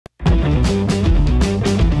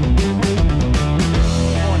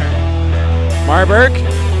Marburg,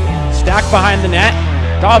 stacked behind the net,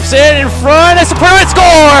 drops in front, and Saprinowicz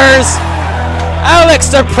scores! Alex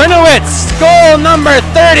Saprinowicz, goal number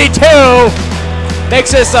 32,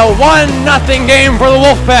 makes this a 1-0 game for the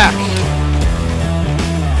Wolfpack.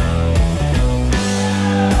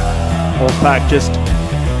 Wolfpack just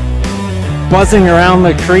buzzing around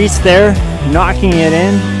the crease there, knocking it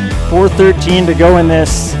in. 4:13 to go in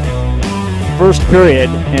this first period,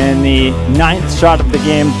 and the 9th shot of the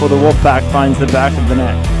game for the Wolfpack finds the back of the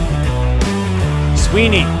net.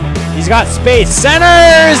 Sweeney, he's got space,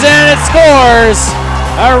 centers, and it scores!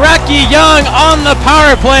 Araki Young on the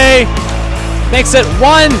power play makes it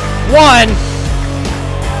 1-1,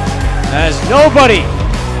 as nobody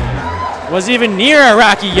was even near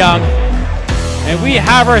Araki Young, and we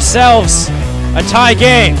have ourselves a tie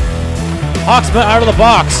game. Hawksman out of the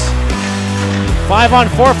box.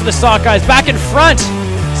 5-on-4 for the Sockeyes. Back in front.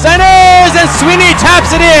 Centers, and Sweeney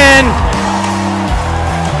taps it in.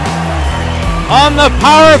 On the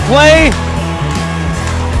power play.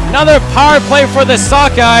 Another power play for the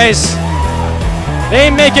Sockeyes. They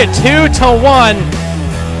make it 2-1.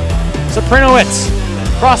 Saprinowicz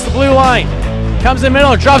across the blue line. Comes in the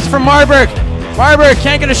middle, drops from Marburg. Marburg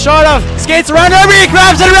can't get a shot off. Skates around Irby,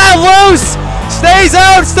 grabs it around loose. Stays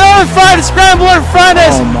out, still in front, scramble in front.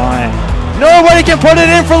 Oh my. Nobody can put it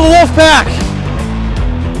in for the Wolfpack.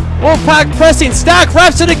 Wolfpack pressing, Stack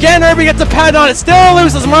wraps it again. Irby gets a pad on it, still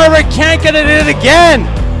loose as Marburg can't get it in again.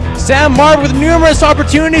 Sam Marburg with numerous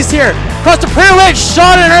opportunities here. Across to Saprinowicz,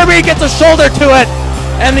 shot, and Irby gets a shoulder to it.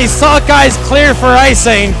 And the Sockeyes clear for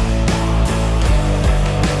icing.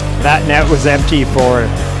 That net was empty for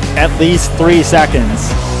at least 3 seconds.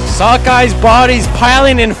 Sockeyes bodies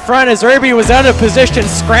piling in front as Irby was out of position,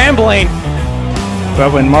 scrambling.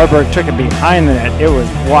 But when Marburg took it behind the net, it was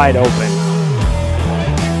wide open.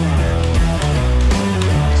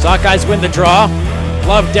 Sockeyes win the draw.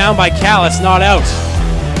 Glove down by Callis, not out.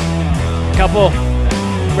 A couple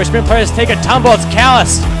Richmond players take a tumble. It's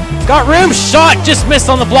Callis. Got room, shot, just missed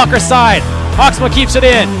on the blocker side. Hawksman keeps it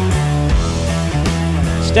in.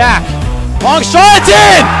 Stack. Long shot, it's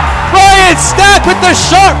in! Ryan Stack with the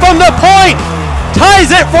shot from the point. Ties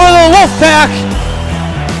it for the Wolfpack.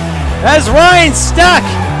 As Ryan Stack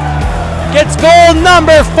gets goal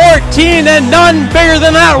number 14, and none bigger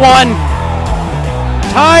than that one.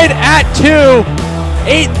 Tied at 2.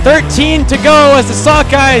 8:13 to go as the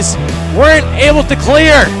Sockeyes weren't able to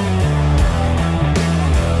clear.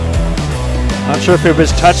 Not sure if it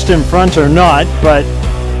was touched in front or not, but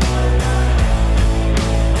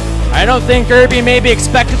I don't think Irby maybe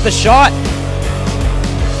expected the shot.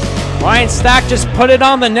 Ryan Stack just put it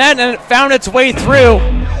on the net and it found its way through.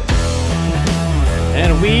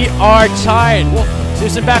 And we are tied.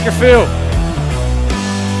 Susan Backer-Fu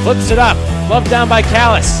flips it up. Glove down by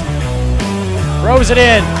Callis. Throws it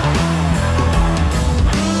in.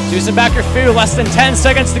 Susan Backer-Fu, less than 10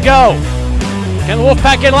 seconds to go. Can the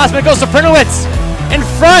Wolfpack get last minute? Goes to Saprinowicz. In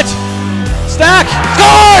front. Stack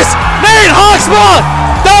scores! Nate Hawksma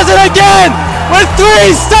does it again with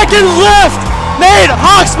 3 seconds left. Nate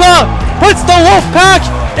Hawksma puts the Wolfpack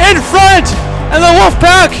in front, and the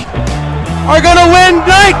Wolfpack are going to win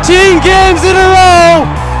 19 games in a row,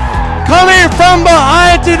 coming from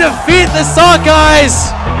behind to defeat the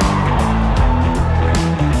Sockeyes.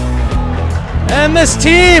 And this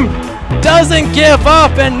team doesn't give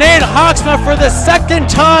up, and Nate Hawksma for the 2nd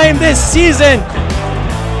time this season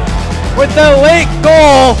with the late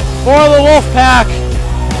goal for the Wolfpack.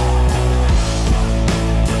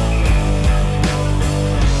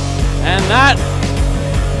 And that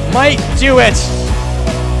might do it.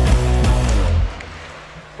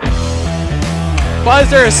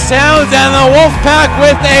 Buzzer sounds, and the Wolfpack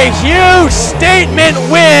with a huge statement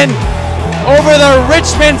win over the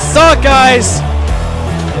Richmond Sockeyes.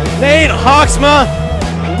 Nate Hawksma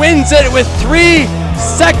wins it with 3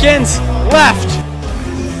 seconds left.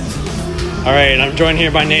 All right, I'm joined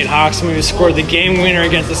here by Nate Hawksma, who scored the game winner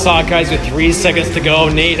against the Sockeyes with 3 seconds to go.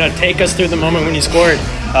 Nate, take us through the moment when you scored.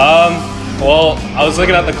 Well, I was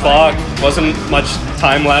looking at the clock. Wasn't much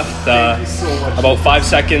time left. About 5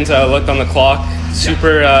 seconds. I looked on the clock.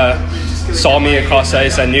 Super saw me across the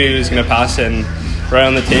ice. I knew he was going to pass it, and right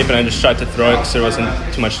on the tape, and I just tried to throw it because there wasn't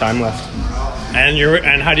too much time left.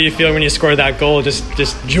 And how do you feel when you scored that goal? Just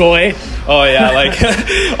joy? Oh yeah, like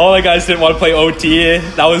all the guys didn't want to play OT.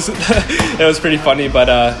 That was it was pretty funny, but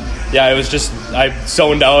yeah, it was just I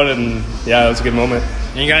zoned out, and yeah, it was a good moment.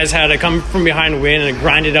 And you guys had to come from behind, win, and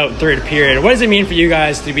grind it out third period. What does it mean for you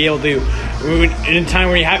guys to be able to, in a time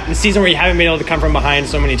where in a season where you haven't been able to come from behind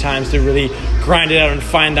so many times, to really grind it out and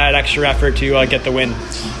find that extra effort to get the win?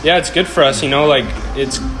 Yeah, it's good for us. You know, like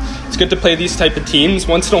it's it's good to play these type of teams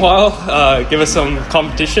once in a while, give us some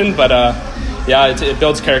competition, but yeah, it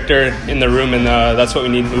builds character in the room, and that's what we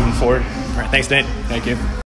need moving forward. All right, thanks, Nate. Thank you.